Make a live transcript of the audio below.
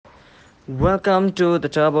Welcome to the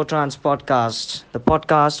Turbo Trans podcast, the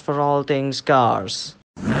podcast for all things cars.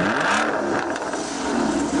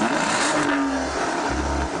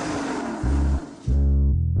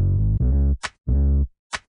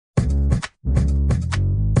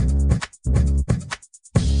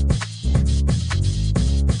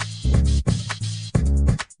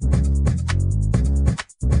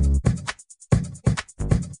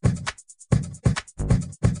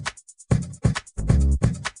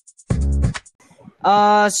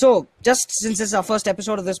 So just since this is our first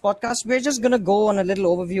episode of this podcast, we're just gonna go on a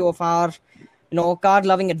little overview of our,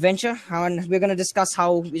 car-loving adventure, and we're gonna discuss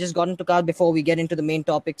how we just got into car before we get into the main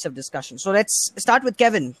topics of discussion. So let's start with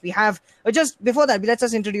Kevin. We have just before that, let's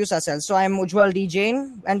us introduce ourselves. So I'm Ujwal D.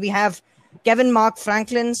 Jain, and we have Kevin Mark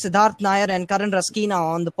Franklin, Siddharth Nair, and Karan Raskina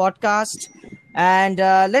on the podcast. And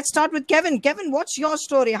let's start with Kevin. Kevin, what's your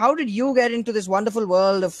story? How did you get into this wonderful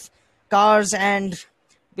world of cars, and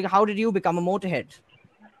how did you become a motorhead?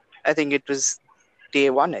 I think it was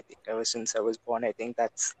day one. I think ever since I was born, I think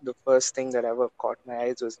that's the first thing that ever caught my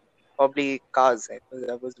eyes was probably cars.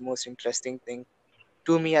 That was the most interesting thing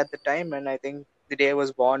to me at the time, and I think the day I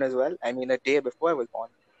was born as well. I mean, a day before I was born,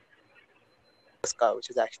 first car,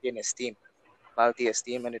 which is actually an Esteem, Maruti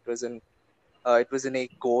Esteem, and it was in a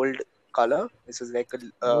gold color. This was like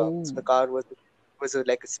so the car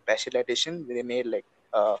like a special edition. They made like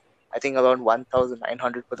I think around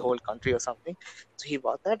 1,900 for the whole country or something. So he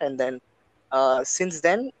bought that, and then since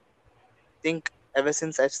then, I think ever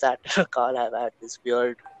since I've started a car, I've had this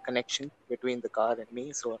weird connection between the car and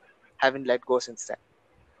me. So haven't let go since then.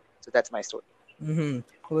 So that's my story.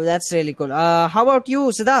 Well, that's really cool. How about you,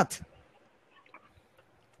 Siddharth?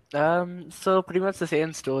 So pretty much the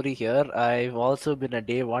same story here. I've also been a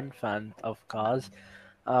day one fan of cars.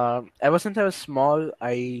 Ever since I was small,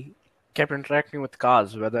 I kept interacting with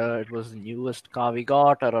cars, whether it was the newest car we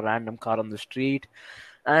got or a random car on the street.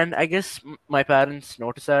 And I guess my parents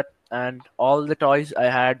noticed that, and all the toys I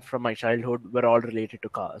had from my childhood were all related to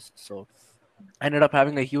cars. So I ended up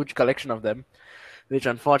having a huge collection of them, which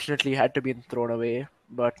unfortunately had to be thrown away,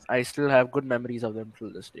 but I still have good memories of them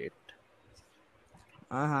till this date.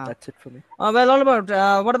 That's it for me.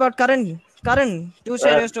 What about Karan? Karan, do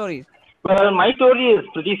share your stories. Well, my story is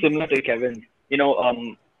pretty similar to Kevin.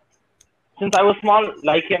 Since I was small,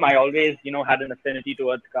 like him, I always, had an affinity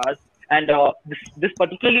towards cars. And this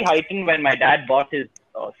particularly heightened when my dad bought his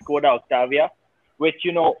Skoda Octavia, which,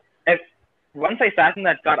 once I sat in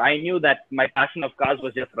that car, I knew that my passion of cars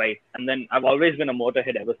was just right. And then I've always been a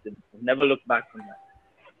motorhead ever since. I've never looked back from that.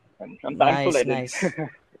 And I'm thankful I did. Nice.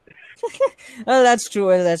 Well, that's true.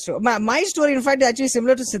 My story, in fact, is actually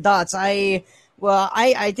similar to Siddharth's. I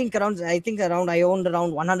owned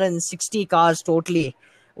around 160 cars totally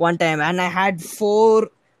one time, and I had 4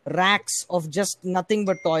 racks of just nothing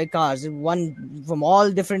but toy cars, one from all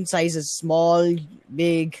different sizes, small,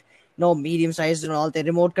 big, medium sized, and all the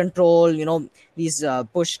remote control, these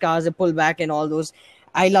push cars, the pull back, and all those.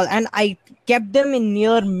 And I kept them in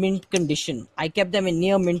near mint condition. I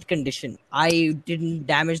didn't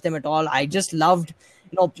damage them at all. I just loved,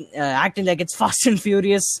 acting like it's Fast and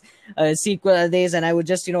Furious sequel days, and I would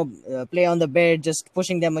just, play on the bed, just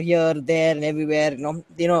pushing them here, there, and everywhere.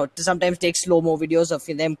 To sometimes take slow-mo videos of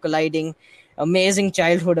them colliding. Amazing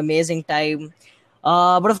childhood, amazing time.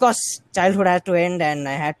 But of course, childhood had to end, and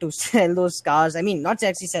I had to sell those cars. I mean, not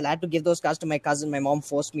actually sell. I had to give those cars to my cousin. My mom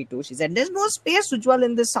forced me to. She said, "There's no space, Ujwal,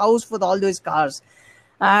 in this house for all those cars."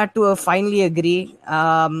 I had to finally agree.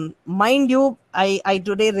 Mind you, I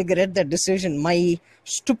today regret that decision. My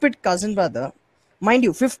stupid cousin brother, mind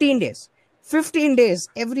you, 15 days. 15 days,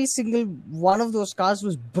 every single one of those cars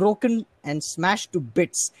was broken and smashed to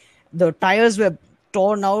bits. The tires were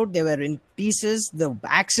torn out, they were in pieces, the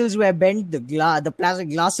axles were bent, the plastic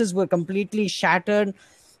glasses were completely shattered,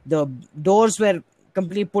 the doors were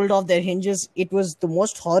completely pulled off their hinges. It was the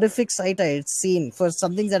most horrific sight I had seen for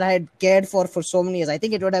something that I had cared for so many years. I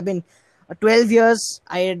think it would have been 12 years.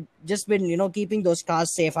 I had just been, keeping those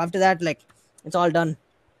cars safe. After that, it's all done.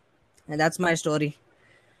 And that's my story.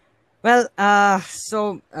 Well,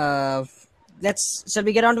 shall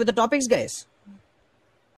we get on with the topics, guys?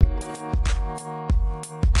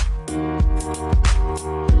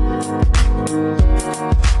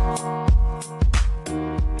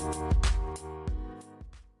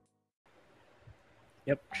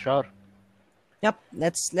 Yep, sure. Yep,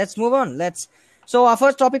 let's move on. So our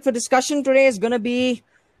first topic for discussion today is going to be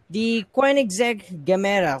the Koenigsegg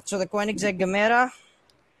Gemera. So the Koenigsegg Gemera.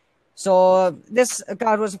 So this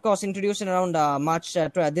car was, of course, introduced in around March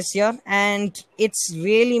this year, and it's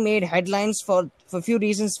really made headlines for a few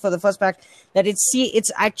reasons. For the first fact, that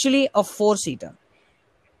it's actually a 4-seater.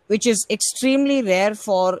 which is extremely rare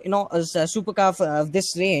for a supercar of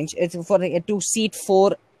this range. It's for it to seat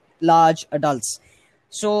 4 large adults.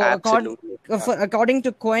 So Absolutely. according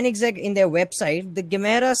to Koenigsegg in their website, the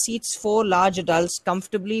Gemera seats 4 large adults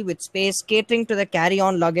comfortably with space catering to the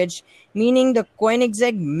carry-on luggage, meaning the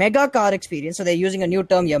Koenigsegg mega car experience, so they're using a new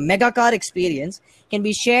term here, mega car experience, can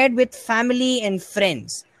be shared with family and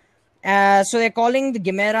friends. So they're calling the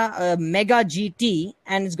Gemera Mega GT,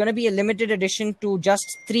 and it's going to be a limited edition to just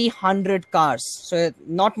 300 cars, so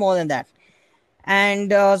not more than that. And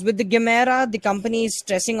with the Gemera, the company is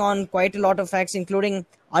stressing on quite a lot of facts, including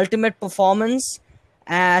ultimate performance,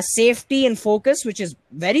 safety, and focus, which is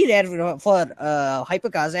very rare for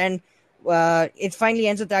hypercars. And it finally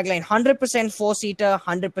ends with the tagline 100% four-seater,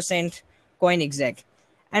 100% Koenigsegg.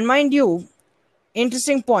 And mind you,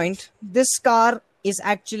 interesting point, this car is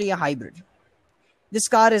actually a hybrid. This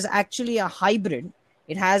car is actually a hybrid.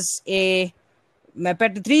 It has a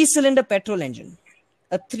 3-cylinder petrol engine.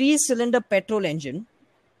 A 3-cylinder petrol engine,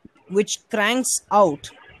 which cranks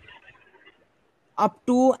out up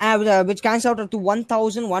to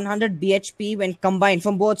 1,100 bhp when combined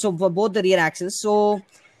from both. So for both the rear axles. So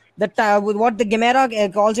what the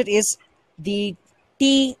Gemera calls it is the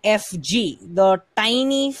TFG, the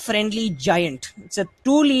Tiny Friendly Giant. It's a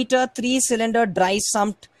 2-liter 3-cylinder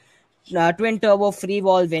dry-sumped twin turbo free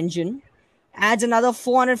valve engine. Adds another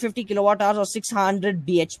 450 kilowatt hours or 600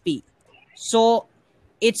 bhp. So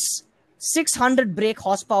it's 600 brake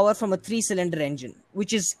horsepower from a 3-cylinder engine,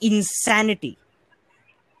 which is insanity.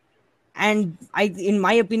 And in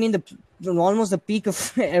my opinion, almost the peak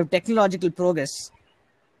of technological progress.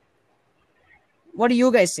 What do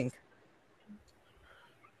you guys think?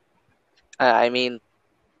 I mean,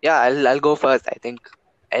 yeah, I'll go first. I think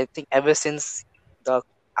ever since the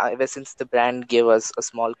brand gave us a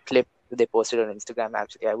small clip they posted on Instagram,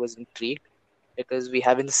 actually, I was intrigued because we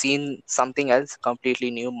haven't seen something else, completely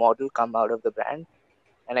new model come out of the brand.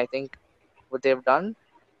 And I think what they've done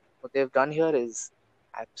here is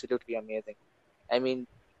absolutely amazing. I mean,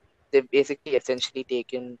 they've basically essentially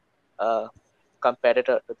taken a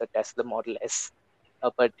competitor to the Tesla Model S,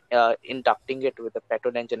 but inducting it with a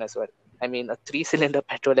petrol engine as well. I mean, a 3-cylinder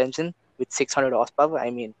petrol engine with 600 horsepower.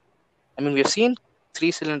 I mean, we've seen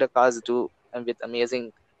 3-cylinder cars do with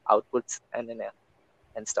amazing outputs and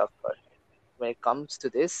stuff, but when it comes to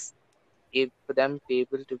this, for them to be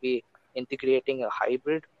able to be integrating a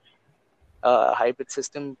hybrid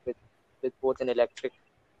system with both an electric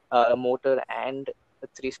motor and a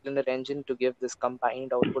 3-cylinder engine to give this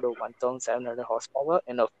combined output of 1,700 horsepower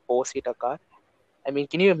in a 4-seater car. I mean,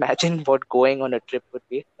 can you imagine what going on a trip would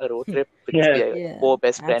be? A road trip with Yeah. 4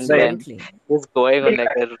 best friends and just going on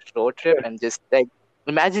like a road trip and just like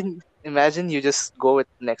imagine you just go with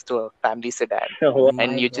next to a family sedan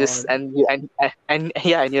and you just and you're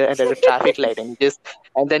at a traffic light and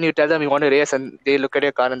then you tell them you want to race and they look at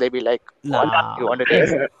your car and they be like, what? You want to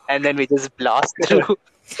race? And then we just blast through.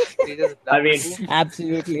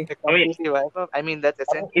 Absolutely. I mean, that's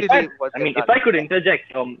essentially if I could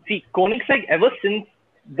interject, see, Koenigsegg, ever since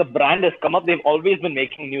the brand has come up, they've always been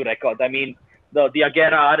making new records. I mean, the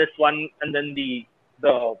Agera RS1 and then the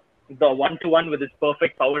 1-to-1 with its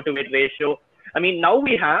perfect power to weight ratio. I mean, now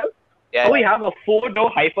we have a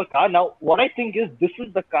 4-door hypercar. Now, what I think is this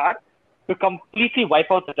is the car to completely wipe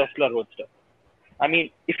out the Tesla Roadster. I mean,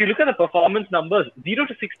 if you look at the performance numbers, 0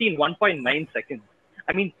 to 60 in 1.9 seconds.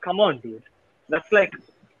 I mean, come on, dude. That's like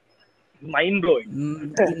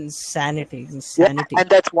mind-blowing. Insanity. Yeah, and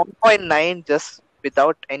that's 1.9 just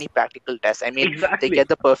without any practical test. I mean, Exactly. they get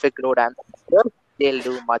the perfect road and they'll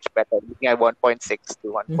do much better. Looking at 1.6 to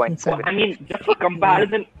 1.7. I mean, just for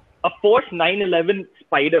comparison, a Porsche 911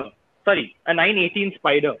 Spider, sorry, a 918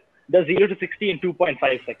 Spider does 0 to 60 in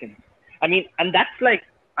 2.5 seconds. I mean, and that's like,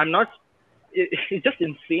 it's just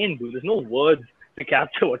insane, dude. There's no words to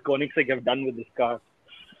capture what Koenigsegg have done with this car.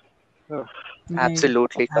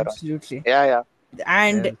 Absolutely, Karan. Absolutely. Yeah.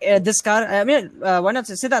 And this car, I mean, why not?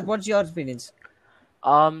 Siddharth, what's your opinions?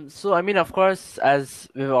 So I mean, of course, as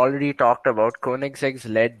we've already talked about, Koenigsegg's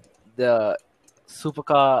led the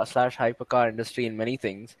supercar / hypercar industry in many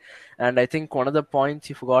things, and I think one of the points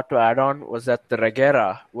you forgot to add on was that the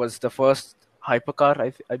Regera was the first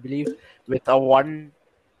hypercar, I believe, with a one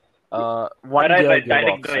gear direct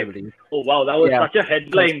gearbox, drive. I believe. Oh wow, that was such a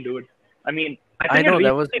headline, dude. I mean, I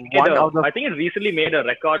think it recently made a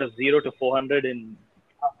record of 0 to 400 in.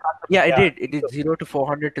 Yeah, it did 0 to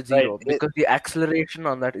 400 to 0 because the acceleration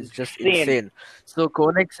on that is just insane. So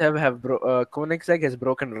Koenigsegg has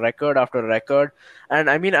broken record after record, and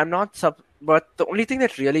I mean, but the only thing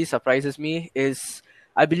that really surprises me is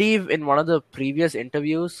I believe in one of the previous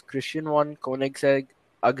interviews, Christian won Koenigsegg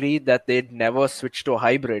agreed that they'd never switch to a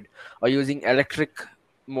hybrid or using electric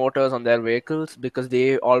motors on their vehicles because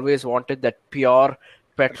they always wanted that pure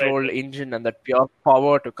petrol engine and that pure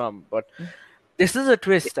power to come. But this is a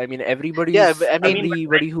twist. I mean, Yeah,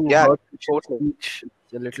 everybody who yeah, heard totally. speech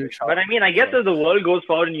is a little shocked. But I mean, I guess as the world goes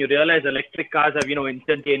forward and you realize electric cars have,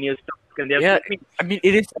 instantaneous torque and they have, Yeah, I mean,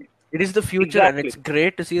 it is the future, and Exactly. it's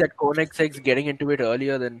great to see that Koenigsegg's getting into it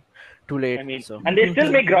earlier than too late. I mean, So and they still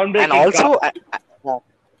make groundbreaking And also, cars.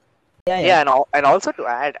 Yeah. and also to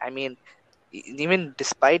add, I mean, even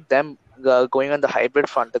despite them going on the hybrid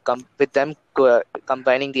front, with them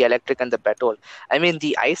combining the electric and the petrol, I mean,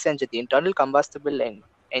 the ICE engine, the internal combustible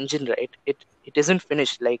engine, right? It isn't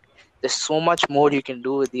finished. Like, there's so much more you can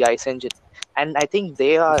do with the ICE engine, and I think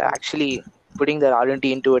they are actually putting their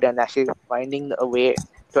R&D into it and actually finding a way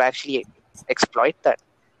to actually exploit that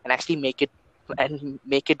and actually make it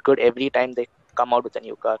good every time they come out with a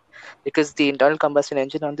new car, because the internal combustion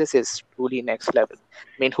engine on this is truly next level.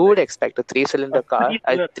 I mean, who would expect a three-cylinder car,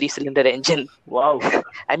 a three-cylinder engine? Wow.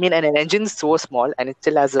 I mean, and an engine so small, and it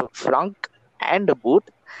still has a frunk and a boot,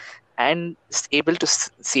 and it's able to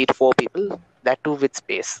seat 4 people, that too with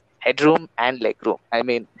space, headroom and legroom. I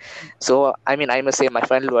mean, I must say my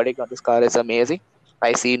final verdict on this car is amazing.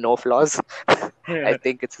 I see no flaws. I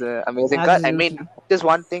think it's an amazing car. I mean, Absolutely. just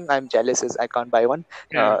one thing I'm jealous is I can't buy one.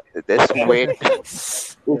 This weight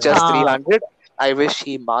is just 300. I wish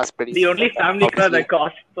he mass produced. The only family car that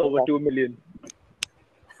costs over 2 million.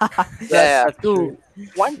 Yeah. True.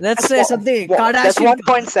 One, Let's say something. that's Kardashian.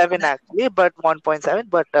 1.7 actually, but 1.7.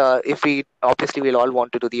 But if we obviously we'll all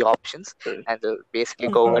want to do the options, and they'll basically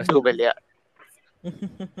go over 2 million.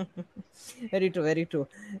 Very true, very true.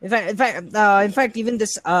 In fact, even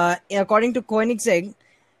this, according to Koenigsegg,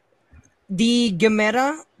 the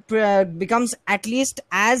Gemera becomes at least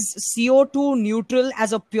as CO2 neutral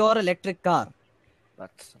as a pure electric car.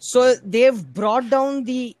 that's So they've brought down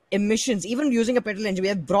the emissions, even using a petrol engine. We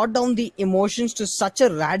have brought down the emissions to such a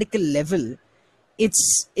radical level.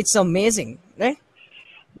 It's amazing, right?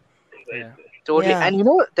 yeah. Totally. Yeah. And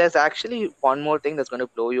there's actually one more thing that's going to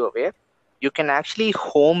blow you away. You can actually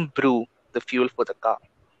home brew the fuel for the car.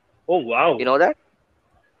 Oh, wow. You know that?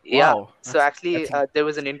 Yeah. Wow, So actually, there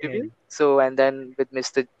was an interview. So, and then with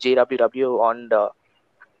Mr. JWW on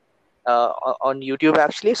YouTube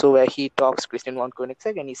actually. So where he talks Christian von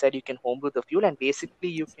Koenigsegg, and he said you can homebrew the fuel, and basically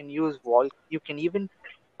you can use you can even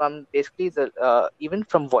from basically even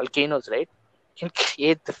from volcanoes, right? You can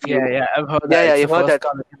create the fuel. Yeah, I've heard Yeah, that. yeah, It's you the heard first that.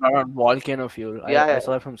 car that can run on volcano fuel. Yeah, I yeah.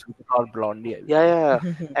 saw it from Supercar Blondie. I believe. Yeah.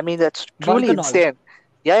 I mean, that's truly Volcanol. insane.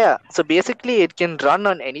 Yeah. So basically, it can run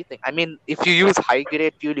on anything. I mean, if you use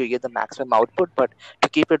high-grade fuel, you get the maximum output. But to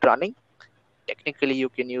keep it running, technically, you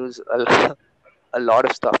can use a lot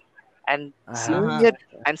of stuff. And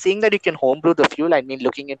seeing that you can homebrew the fuel, I mean,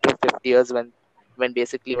 looking into 50 years when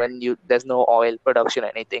there's no oil production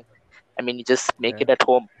or anything. I mean, you just make it at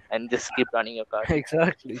home and just keep running your car.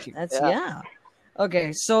 Exactly. Yeah.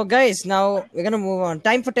 Okay, so guys, now we're gonna move on.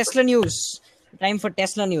 Time for Tesla news.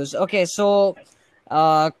 Okay, so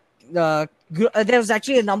there was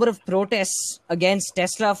actually a number of protests against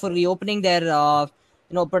Tesla for reopening their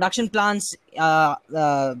production plants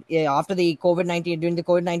after the during the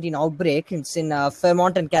COVID-19 outbreak. It's in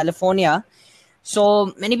Fairmont in California.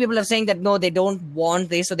 So many people are saying that no, they don't want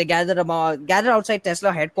this, so they gather outside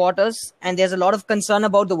Tesla headquarters, and there's a lot of concern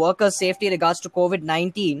about the workers' safety in regards to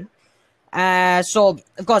COVID-19. So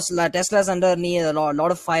of course, Tesla's underneath a lot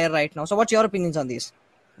of fire right now. So what's your opinions on these?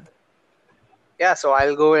 Yeah, so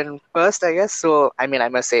I'll go in first, I guess. So I mean, I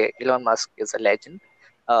must say Elon Musk is a legend.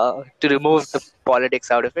 To remove the politics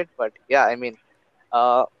out of it, but yeah, I mean,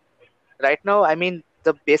 right now, I mean,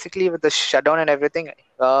 basically with the shutdown and everything,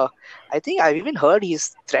 I think I've even heard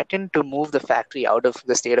he's threatened to move the factory out of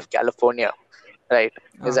the state of California, right?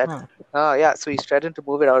 Is that? Yeah, so he's threatened to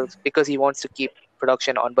move it out because he wants to keep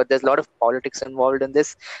production on, but there's a lot of politics involved in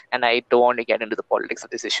this, and I don't want to get into the politics of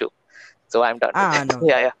this issue, so I'm done with it.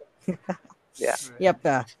 No. Yeah.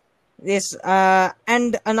 Yep. This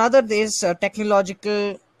and another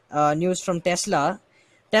technological news from Tesla.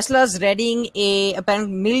 Tesla's readying a apparent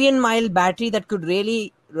million-mile battery that could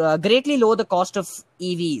really greatly lower the cost of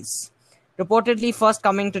EVs. Reportedly, first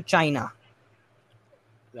coming to China.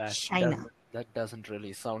 That doesn't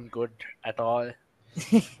really sound good at all.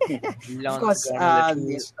 Of course,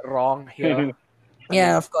 wrong here.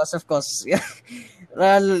 Yeah, of course. Yeah.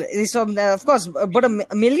 Well, so of course, but a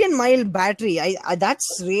million-mile battery,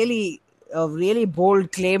 that's really a really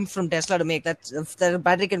bold claim from Tesla to make. That the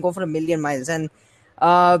battery can go for 1 million miles, and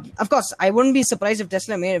of course, I wouldn't be surprised if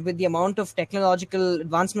Tesla made, with the amount of technological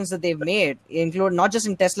advancements that they've made, include not just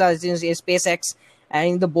in Tesla, it's in SpaceX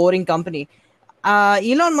and the boring company.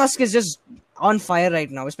 Elon Musk is just on fire right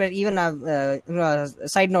now. Especially even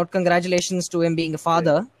side note, congratulations to him being a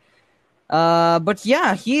father. But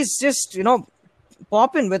yeah, he's just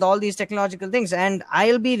popping with all these technological things, and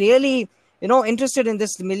I'll be really interested in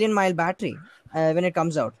this million mile battery when it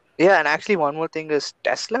comes out. Yeah, and actually one more thing is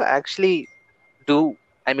Tesla actually do.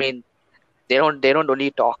 I mean, they don't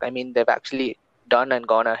only talk. I mean, they've actually done and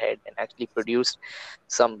gone ahead and actually produced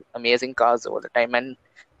some amazing cars over the time.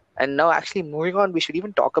 And now actually moving on, we should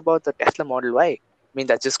even talk about the Tesla Model Y. I mean,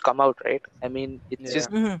 that's just come out, right? I mean, it's Yeah.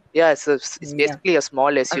 just Mhm. it's Yeah. basically a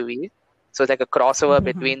small SUV. So it's like a crossover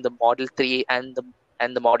between the Model 3 and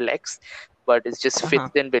the Model X, but it's just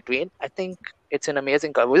fits in between. I think it's an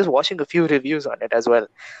amazing car. I was watching a few reviews on it as well.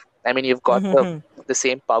 I mean, you've got the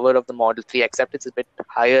same power of the Model 3, except it's a bit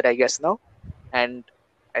higher, I guess, now. And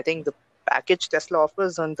I think the package Tesla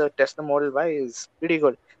offers on the Tesla Model Y is pretty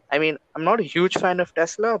good. I mean, I'm not a huge fan of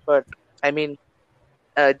Tesla, but I mean,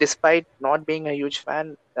 despite not being a huge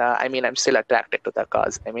fan, I mean, I'm still attracted to the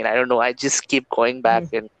cars. I mean, I don't know. I just keep going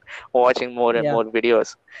back and watching more and Yeah. more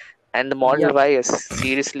videos. And the Model Yep. Y has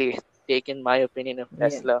seriously taken my opinion of Yeah.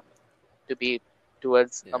 Tesla to be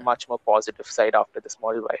towards a Yeah. much more positive side after this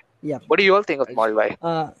Model Y. Yeah. What do you all think of I Model Y?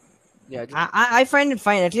 Yeah, just, I find it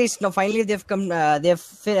fine. At least finally they've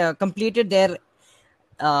completed their.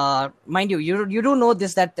 Mind you, you do know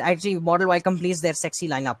this, that actually Model Y completes their sexy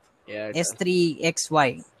lineup. yeah, it does. S3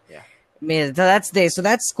 XY. Yeah. So that's there. So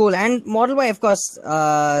that's cool. And Model Y, of course,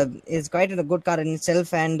 is quite a good car in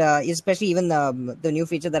itself, and especially even the new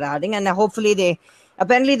feature they're adding. And hopefully they've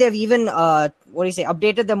even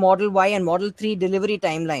updated the Model Y and Model 3 delivery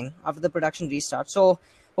timeline after the production restart. So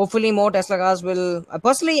hopefully more Tesla cars will.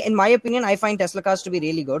 Personally, in my opinion, I find Tesla cars to be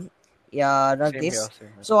really good. Yeah, Same here. Same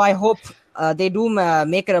here. so I hope they do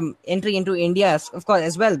make an entry into India, of course,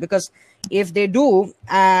 as well. Because if they do,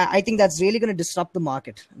 I think that's really going to disrupt the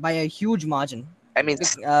market by a huge margin. I mean,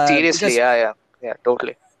 Because seriously, yeah,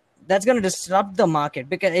 totally. that's going to disrupt the market,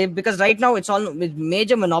 because right now it's all with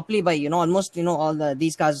major monopoly by almost all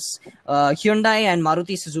these cars, Hyundai and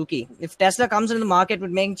Maruti Suzuki. If Tesla comes into the market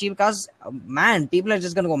with making cheap cars, man, people are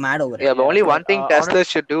just going to go mad over it. Yeah, but only one thing on Tesla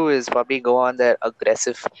should do is probably go on their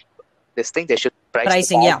aggressive this thing. They should price the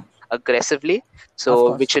Pricing, car yeah, aggressively, of so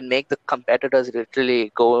course. which should make the competitors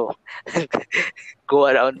literally go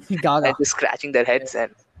around Gaga. and just scratching their heads.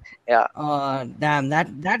 And yeah, Damn,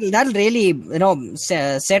 that'll really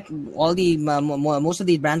set all the most of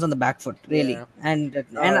these brands on the back foot, really. Yeah. And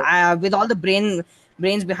with all the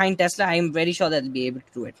brains behind Tesla, I'm very sure they'll be able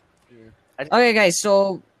to do it. Okay, guys.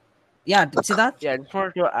 So yeah, Siddharth. Yeah, I just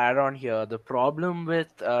wanted to add on here. The problem with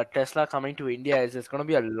Tesla coming to India is it's going to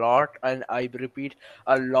be a lot, and I repeat,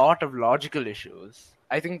 a lot of logical issues.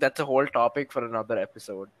 I think that's a whole topic for another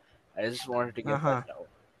episode. I just wanted to get that out.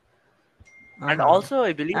 And also,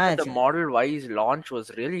 I believe that the Model Y's launch was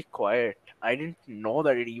really quiet. I didn't know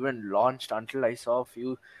that it even launched until I saw a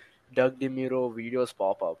few Doug DeMuro videos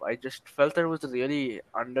pop up. I just felt that it was a really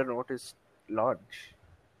under-noticed launch.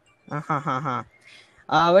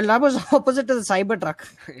 Well, that was opposite to the Cybertruck.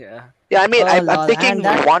 Yeah. I mean, Oh, I'm Lord. thinking And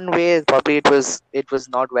that- one way probably it was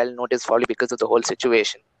not well noticed, probably because of the whole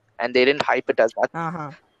situation, and they didn't hype it as much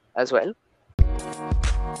as well.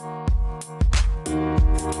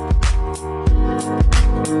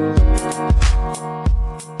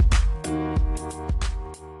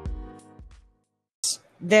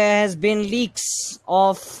 There has been leaks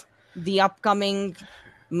of the upcoming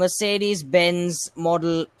Mercedes-Benz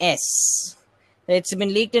Model S. It's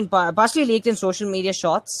been partially leaked in social media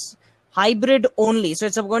shots. Hybrid only. So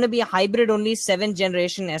it's going to be a hybrid only 7th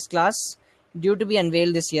generation S-Class, due to be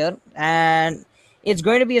unveiled this year. And it's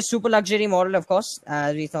going to be a super luxury model, of course,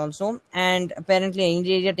 as we thought so. And apparently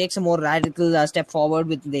India takes a more radical step forward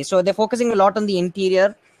with this. So they're focusing a lot on the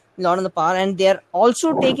interior, a lot on the power, and they're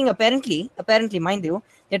also taking, apparently, mind you,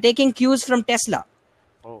 they're taking cues from Tesla.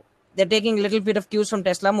 Oh. They're taking a little bit of cues from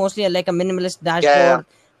Tesla, mostly like a minimalist dashboard,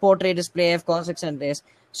 portrait display, of course, etc.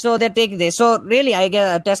 So they're taking this. So really, I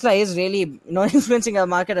guess Tesla is really influencing our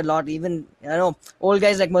market a lot. Even old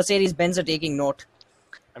guys like Mercedes-Benz are taking note.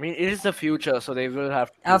 I mean, it is the future, so they will have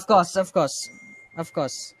to. Of course. So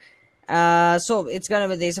it's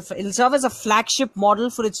gonna be it'll serve as a flagship model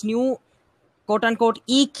for its new quote-unquote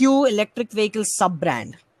EQ electric vehicle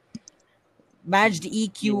sub-brand, badged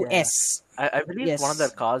EQS. I believe Yes. one of their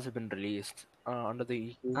cars have been released under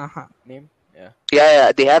the EQ name. Yeah.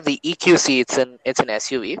 Yeah, they have the EQC. It's an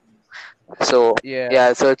SUV. So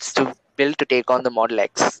Yeah. so it's built to take on the Model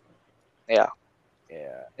X. Yeah,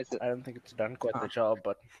 Yeah, It's, I don't think it's done quite the Ah. job,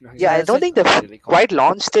 but yeah, I That's don't it. think they've really quite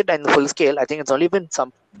launched it in full scale. I think it's only been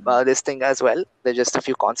some this thing as well. There's just a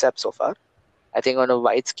few concepts so far. I think on a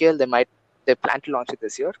wide scale, they plan to launch it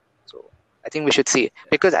this year. So I think we should see,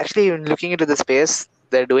 because actually, when looking into the space,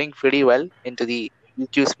 they're doing pretty well into the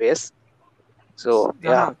EQ space. So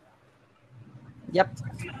yeah, Uh-huh. Yep.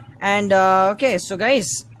 And okay, so guys,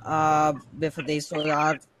 before this, so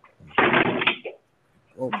our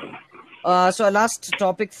oh, so our last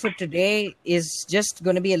topic for today is just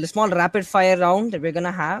going to be a small rapid fire round that we're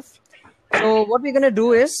gonna have. So what we're gonna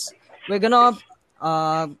do is we're gonna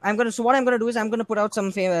so what I'm gonna do is I'm gonna put out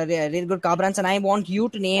some really good car brands, and I want you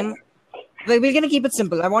to name. We're gonna keep it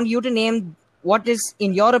simple. I want you to name what is,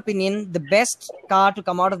 in your opinion, the best car to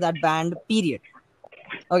come out of that band. Period.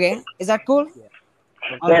 Okay, is that cool?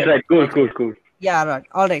 All Right, right. right. Cool. Yeah, right.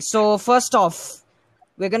 All right. So first off,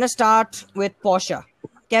 we're gonna start with Porsche.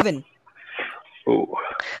 Kevin. Oh.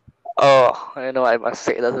 oh, I must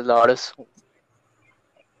say there's a lot of.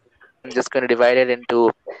 I'm just going to divide it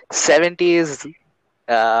into 70s,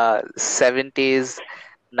 70s,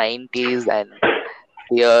 90s, and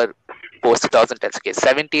the year post 2010s. Okay,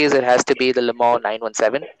 70s, it has to be the Le Mans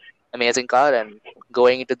 917, amazing car, and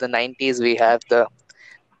going into the 90s, we have the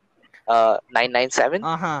 997.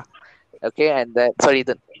 Uh huh. Okay, and then sorry,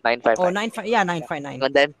 the Oh, 959. 95. Yeah, 959.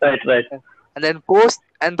 And then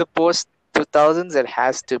Right. the post 2000s, it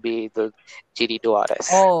has to be the GT2 RS.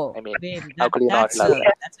 Oh, I mean, baby, how could you not love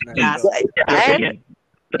that? that's a class. And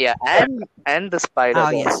yeah, and the Spider. Ah,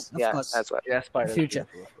 though. yes, of Yeah, course. as well. yeah, Spider. Future.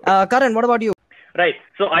 Karan, what about you? Right.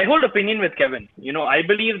 So I hold opinion with Kevin. I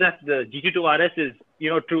believe that the GT2 RS is,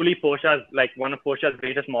 truly Porsche's, like one of Porsche's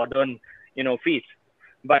greatest modern, feats.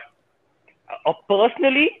 But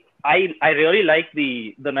personally, I really like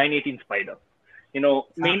the 918 Spider.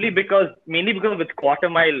 Mainly because it's quarter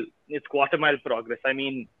mile progress. I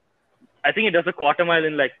mean, I think it does a quarter mile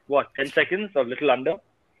in like what 10 seconds or little under.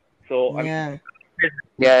 So Yeah.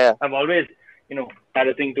 Yeah. I've always had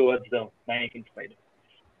a thing towards the 918 Spider.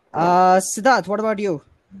 Siddharth, what about you?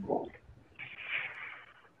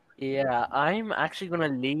 Yeah, I'm actually gonna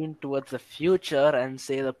lean towards the future and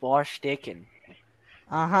say the Porsche Taycan.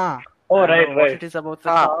 Uh huh. Oh, I don't right, know what right. it is about the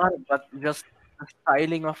Ah. car, but just the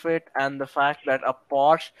styling of it and the fact that a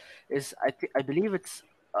Porsche is, I believe it's,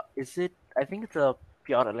 is it? I think it's a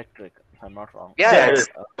pure electric, if I'm not wrong. Yeah, Yeah, it's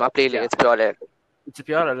completely. yeah. It's pure electric. It's a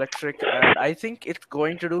pure electric, and I think it's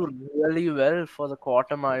going to do really well for the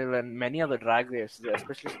quarter mile and many other drag races,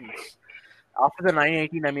 especially since after the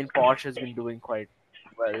 918, I mean, Porsche has been doing quite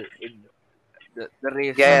well in the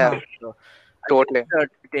race. Yeah, So totally. the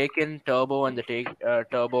Taycan Turbo and the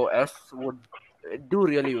Turbo S would do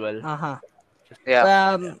really well. Uh huh.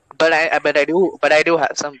 Yeah. But I do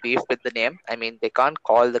have some beef with the name. I mean, they can't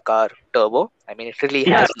call the car turbo. I mean, it really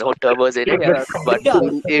has no turbos in it.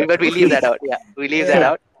 Yeah, But we leave that out. Yeah, we leave that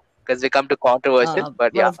out because we come to controversial.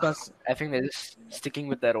 But yeah, of course. I think they're just sticking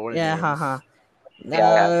with their old Yeah, names. haha.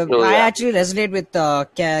 true, I yeah. actually resonate with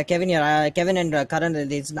Kevin here. Kevin and Karan.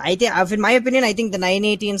 I think, in my opinion, I think the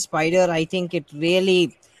 918 Spider. I think it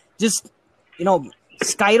really just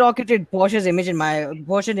skyrocketed Porsche's image in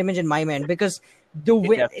my mind, because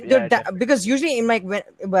because usually in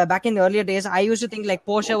back in the earlier days, I used to think like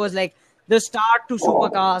Porsche was like the start to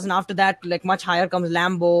supercars, and after that, like much higher comes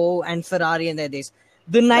Lambo and Ferrari in their days.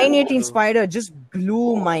 The 918 Spider just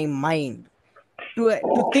blew my mind. To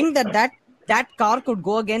think that car could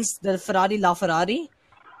go against the Ferrari LaFerrari,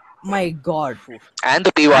 my God. And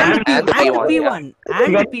the P1 and the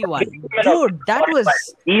P1, dude, that was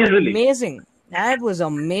Easily. amazing. That was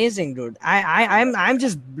amazing, dude. I'm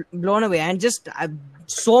just blown away, and just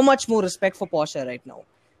so much more respect for Porsche right now.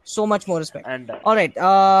 So much more respect. And All right,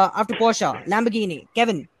 after Porsche, Lamborghini.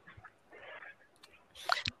 Kevin.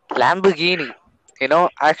 Lamborghini.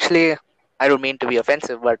 Actually, I don't mean to be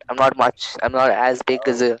offensive, but I'm not as big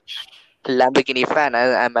as a Lamborghini fan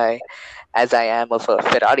as I am of a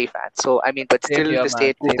Ferrari fan. So I mean, but Same still here, to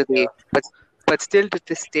stay man. true to the but still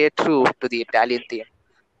to stay true to the Italian theme,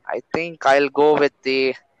 I think I'll go with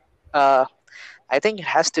the. I think it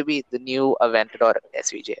has to be the new Aventador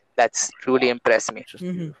SVJ. That's truly impressed me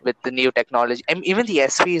with the new technology. I mean, even the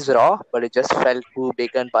SV is raw, but it just felt too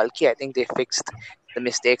big and bulky. I think they fixed the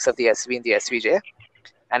mistakes of the SV and the SVJ,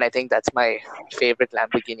 and I think that's my favorite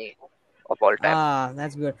Lamborghini of all time. Ah,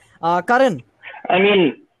 that's good. Karan. I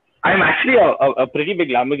mean, I'm actually a pretty big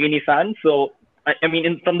Lamborghini fan. So, I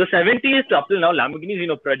mean, from the 70s to up till now,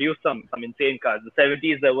 Lamborghinis, produced some insane cars. The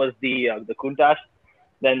 70s, there was the Countach.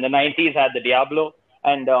 Then the 90s had the Diablo.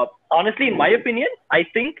 And honestly, in my opinion, I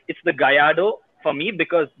think it's the Gallardo for me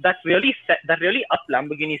because that really upped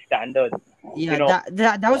Lamborghini standards. Yeah, You know,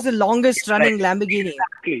 that was the longest running Lamborghini.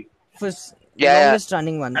 exactly. Yeah, yeah. Longest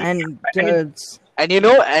running one, and I mean, And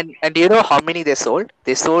you know how many they sold?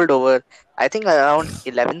 They sold over, I think, around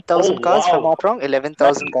 11,000 oh cars, if I'm wow, not wrong. that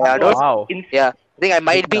 11,000 that was Gallardos. Wow, Yeah, big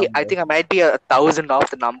number. I might be 1,000 off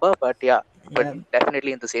the number, but yeah, but yeah,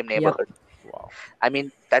 definitely in the same yep, neighborhood. Wow. I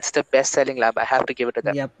mean, that's the best-selling Lamb. I have to give it to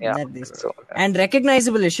them. yep. Yeah. That is So and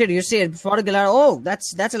recognizable as shit. You see it before the Gallardo. Oh,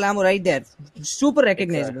 that's a Lambo right there. Super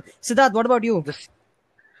recognizable. Siddharth, what about you? This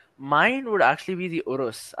Mine would actually be the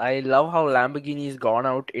Urus. I love how Lamborghini's gone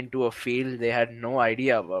out into a field they had no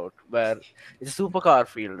idea about, where it's a supercar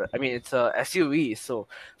field. I mean, it's a SUV. So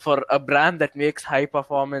for a brand that makes high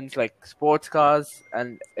performance like sports cars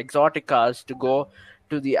and exotic cars to go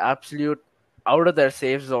to the absolute out of their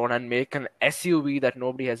safe zone and make an SUV that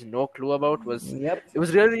nobody has no clue about Yep. it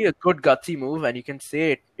was really a good gutsy move, and you can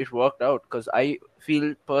say it worked out because I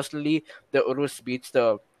feel personally the Urus beats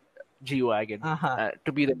the G-Wagon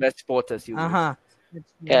to be the best sports SUV.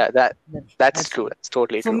 yeah, that's That's true. That's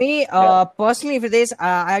totally For true. me, Yeah. personally, if it is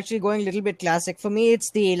actually going a little bit classic, for me, it's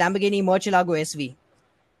the Lamborghini Murcielago SV.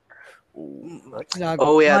 Murcielago.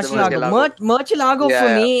 Oh yeah, the Murcielago. Murcielago. Murcielago Yeah, for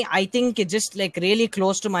yeah. me, I think it's just like really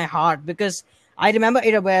close to my heart because I remember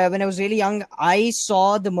it when I was really young. I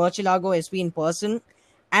saw the Murcielago SV in person,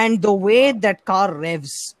 and the way that car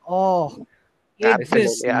revs, it Absolutely.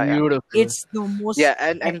 just Yeah, yeah. Beautiful. it's the most Yeah,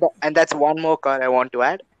 and that's one more car I want to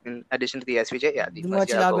add in addition to the SVJ. Yeah, the the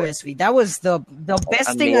Murcielago Murcielago SV. That was the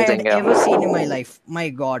best thing I had Amazing, yeah. ever seen in my life. My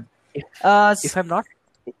God. If I'm not,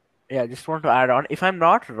 yeah, just want to add on. If I'm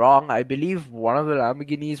not wrong, I believe one of the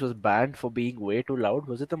Lamborghinis was banned for being way too loud.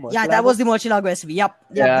 Was it the Murcielago? Yeah, that was the Murcielago SV. Yep,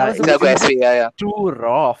 Yeah, that was the Murcielago SV. Yeah, yeah. too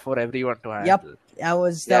raw for everyone to handle. Yep, that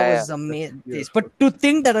was Yeah, amazing. Beautiful. But to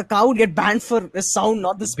think that a car would get banned for the sound,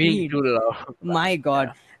 not the Being speed. too loud. My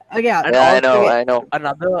God. Yeah. And Yeah, also, I know.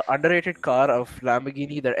 another underrated car of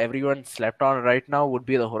Lamborghini that everyone slept on right now would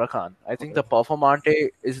be the Huracan. I think the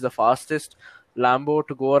Performante is the fastest Lambo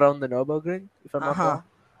to go around the Nürburgring, if I'm not wrong.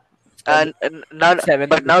 And now,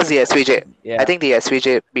 but now's the SVJ. Yeah. I think the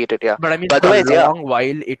SVJ beat it. Yeah. But I mean, By the for way, a yeah. long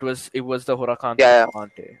while, it was the Huracan Yeah,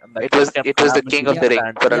 Performante. And that It was kept the king of the ring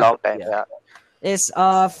Lamborghini for a Yeah. long time. Yeah. Yeah.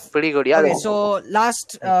 Yes. Pretty good. Yeah. Okay. So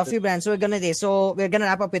last few brands. So we're gonna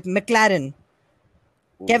wrap up with McLaren.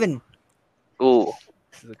 Kevin. Ooh.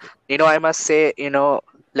 I must say,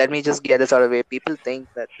 let me just get this out of the way. People think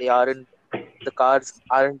that the cars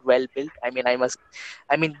aren't well built. I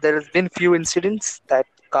mean, there has been few incidents that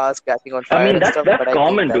cars catching on fire I mean, and that's stuff. But I think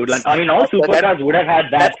common, dude. that's Like, I mean, all supercars would have had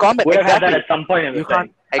that. that's common. Would have had that Exactly. at some point in the You time.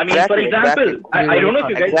 can't- I mean, for Exactly, example, exactly. I don't know if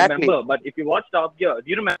you guys Exactly. remember, but if you watch Top Gear, do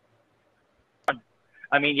you remember?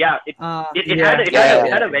 I mean, yeah, it Yeah.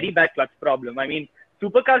 had a very bad clutch problem. I mean,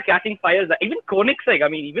 supercars catching fires. Even Koenigsegg. I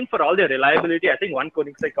mean, even for all their reliability, I think one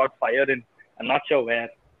Koenigsegg caught fire in. I'm not sure where.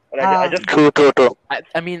 But I just True.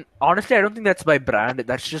 I mean, honestly, I don't think that's by brand.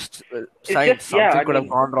 That's just It's science. just- Something I could have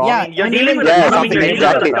mean- gone wrong. Yeah. you're and dealing even- with Yeah, you're dealing with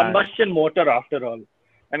exactly. a combustion motor after all.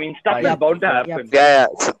 I mean, stuff Yep. is bound to Yep. happen. Yeah.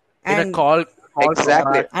 In a And call Exactly.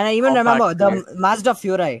 format, and I even compact remember the car. Mazda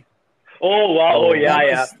Furai. Oh wow! Oh yeah, That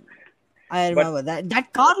yeah. was- I remember that.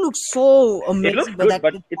 That car looks so amazing. looks good,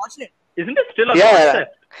 but it's it- fortunate. Isn't it still a Yeah.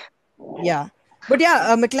 concept? Yeah. But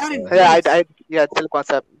yeah, McLaren. Yeah, it's still a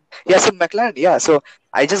concept. Yeah, so McLaren. Yeah, so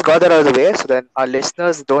I just got that out of the way, so then our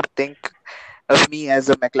listeners don't think of me as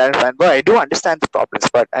a McLaren fanboy. I do understand the problems,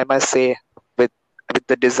 but I must say, with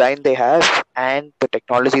the design they have and the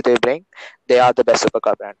technology they bring, they are the best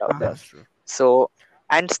supercar brand out there. That's true. So,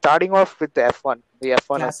 and starting off with the F1,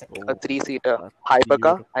 Classic. a three-seater That's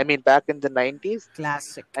hypercar. beautiful. I mean, back in the 90s,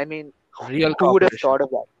 Classic. I mean, Real who would have competition. thought of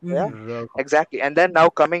that? Yeah, Mhm. Real exactly. And then now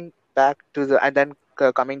coming back to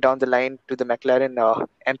coming down the line to the McLaren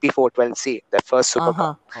MP412C, the first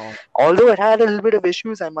supercar. Uh-huh. Although it had a little bit of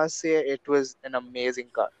issues, I must say it was an amazing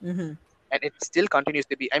car, Mhm. and it still continues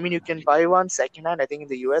to be. I mean, you can buy one secondhand. I think in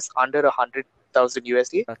the US under 100,000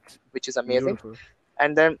 USD, That's which is amazing. beautiful.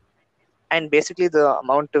 And basically the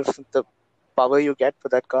amount of the power you get for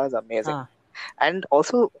that car is amazing. Ah. And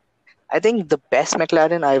also, I think the best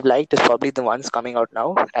McLaren I've liked is probably the ones coming out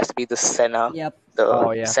now. It has to be the Senna, Yep. the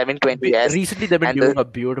Oh, yeah. 720S. Recently, they've been and doing a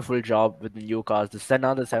beautiful job with the new cars. The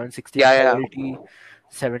Senna, the 760 Yeah. LT,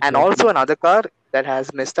 720. And also another car that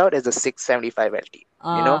has missed out is the 675 LT.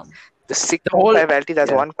 The 675 LT,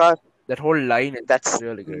 that's yeah. one car. that whole line is That's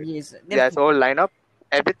really great. Yes. that's whole lineup.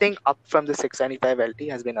 Everything up from the 675 LT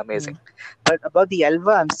has been amazing. Mm. But about the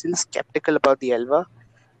Elva, I'm still skeptical about the Elva.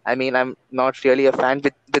 I mean, I'm not really a fan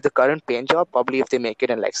with the current paint job. Probably if they make it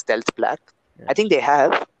in like stealth black. Yeah. I think they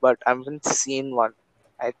have, but I haven't seen one.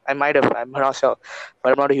 I might have, I'm not sure,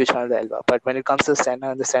 but I'm not a huge fan of the Elva. But when it comes to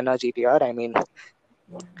Senna and the Senna GTR, I mean,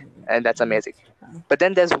 and that's amazing. But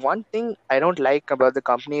then there's one thing I don't like about the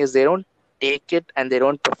company is they don't take it and they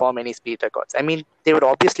don't perform any speed records. I mean, they would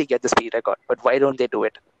obviously get the speed record, but why don't they do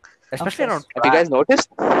it? Especially course. around Have you guys noticed?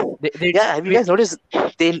 They Yeah, have you guys noticed?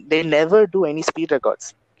 They never do any speed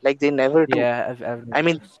records. Like they never do. Yeah, I've I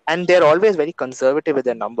mean, noticed. and they're always very conservative with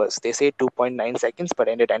their numbers. They say 2.9 seconds, but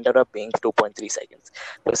it ended up being 2.3 seconds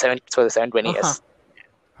for the 720S.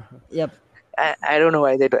 Yep. I don't know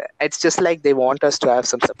why they do it. It's just like they want us to have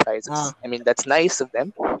some surprises. Ah. I mean, that's nice of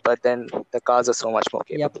them, but then the cars are so much more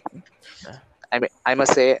Yep. capable. I mean, I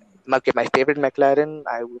must say, okay, my favorite McLaren,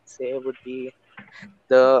 I would say, would be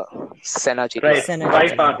the Senna GTR. Right, Senna by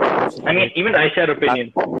GTR. far. I mean, even I share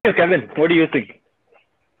opinion. Kevin, what do you think?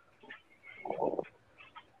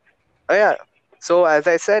 Oh yeah. So as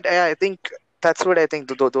I said, yeah, I think that's what I think.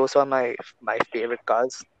 Those are my favorite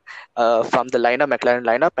cars from the lineup, McLaren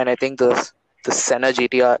lineup, and I think the Senna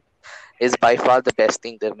GTR is by far the best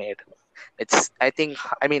thing they've made. I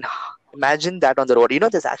mean, imagine that on the road. You know,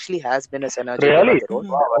 this actually has been a Senna GTR on Really? the road.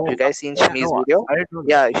 Mhm. Have you guys seen Yeah. Shmi's No, video? I didn't know that.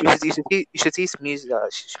 Yeah, you should see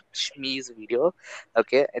Shmi's video.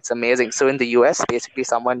 Okay, it's amazing. So in the US, basically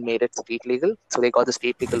someone made it street legal, so they got the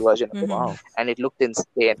street legal version of it, Wow. and it looked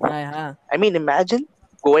insane. Uh-huh. I mean, imagine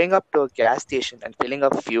going up to a gas station and filling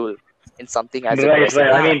up fuel in something as Right, aggressive.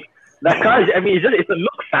 right. I mean, that car, I mean, it's a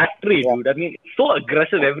look factory, Yeah. dude. I mean, it's so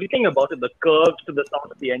aggressive. Everything about it, the curves to the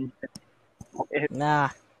sound of the engine. Nah.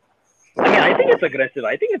 I mean, I think it's aggressive.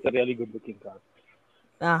 I think it's a really good looking car.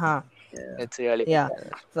 Uh-huh. It's really Yeah.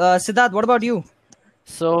 Siddharth, what about you?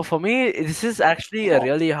 So for me, this is actually a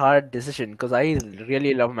really hard decision because I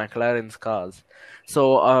really love McLaren's cars.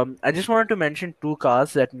 So I just wanted to mention two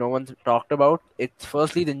cars that no one's talked about. It's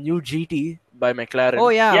firstly the new GT by McLaren. Oh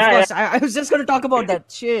yeah, Yeah, of course. I was just going to talk about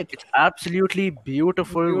that. Shit. It's absolutely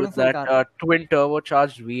beautiful with Beautiful that car. twin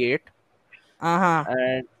turbocharged V8 Uh-huh.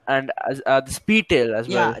 and the Speedtail as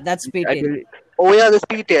well. Yeah, that's speed I tail. believe- Oh yeah, the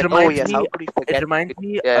speed tail. It Oh reminds yes, me- how could we It forget? reminds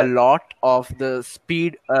me Yeah. a lot of the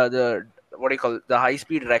speed, the what do you call it? The high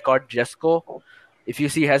speed record Jesco. If you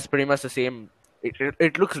see, has pretty much the same.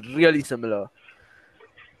 It looks really similar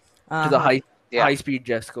to the Uh-huh. high speed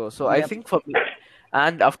Jesco. So I Yep. think for me,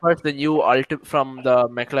 and of course the new from the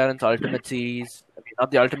McLaren's Ultimate Series, not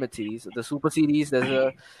the Ultimate Series, the Super Series. There's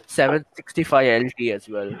a 765 LT as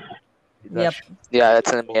well. Yep. Yeah,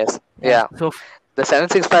 that's amazing. Yeah. So The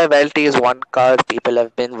 765 LT is one car people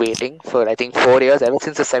have been waiting for, I think, 4 years. Ever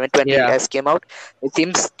since the 720S came out, it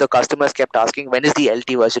seems the customers kept asking, when is the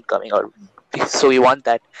LT version coming out? So we want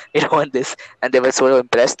that. We don't want this. And they were so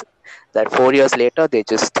impressed that 4 years later,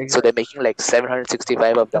 so they're making like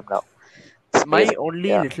 765 of them now. It's my amazing. only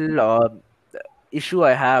Yeah. little issue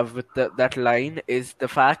I have with that line is the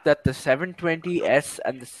fact that the 720S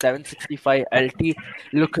and the 765 LT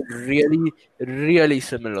look really, really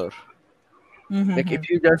similar. Mhm. Like if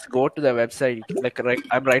you just go to the website,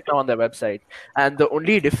 I'm right now on the website, and the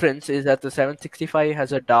only difference is that the 765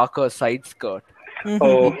 has a darker side skirt. Mhm.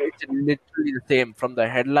 Oh, It's literally the same from the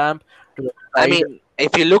headlamp to the I side. mean,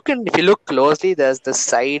 if you look closely, there's the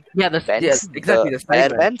side vents, exactly the air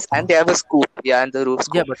side vents, and they have a scoop. Yeah, and the roof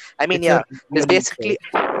scoop. Yeah, but I mean, it's yeah, a it's really basically,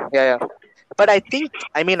 yeah. But I think,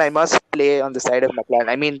 I mean, I must play on the side of McLaren.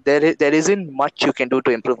 I mean, there isn't much you can do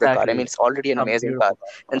to improve the car. I Exactly. mean, it's already an a amazing beautiful car,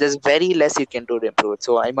 and there's very less you can do to improve it.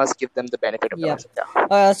 So I must give them the benefit of the Yep. doubt.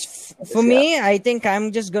 Yeah. For me, I think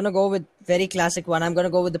I'm just gonna go with very classic one. I'm gonna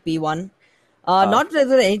go with the P1. Not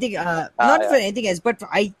for anything, not for anything else, but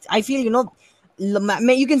I feel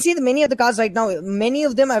you can see many of the cars right now. Many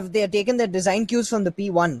of them they have taken their design cues from the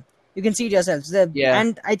P1. You can see it yourselves.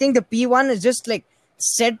 And I think the P1 is just like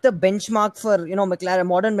set the benchmark for McLaren,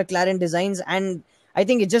 modern McLaren designs, and I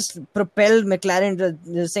think it just propelled McLaren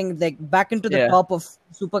to saying like back into the top of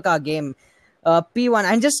supercar game. P1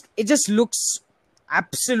 and it just looks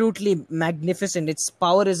absolutely magnificent. Its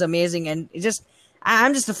power is amazing, and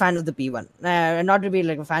I'm just a fan of the P1. Not to be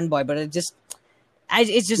like a fanboy, but it's just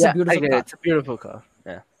a beautiful car. It's a beautiful car.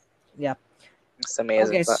 Yeah. It's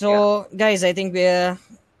amazing. Okay, so guys, I think we're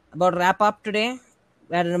about to wrap up today.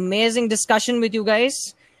 We had an amazing discussion with you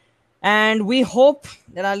guys, and we hope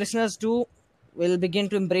that our listeners too will begin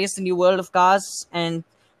to embrace the new world of cars and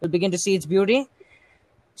will begin to see its beauty.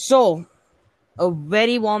 So, a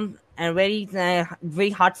very warm and very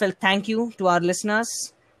heartfelt thank you to our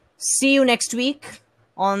listeners. See you next week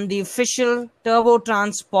on the official Turbo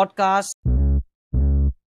Trans podcast.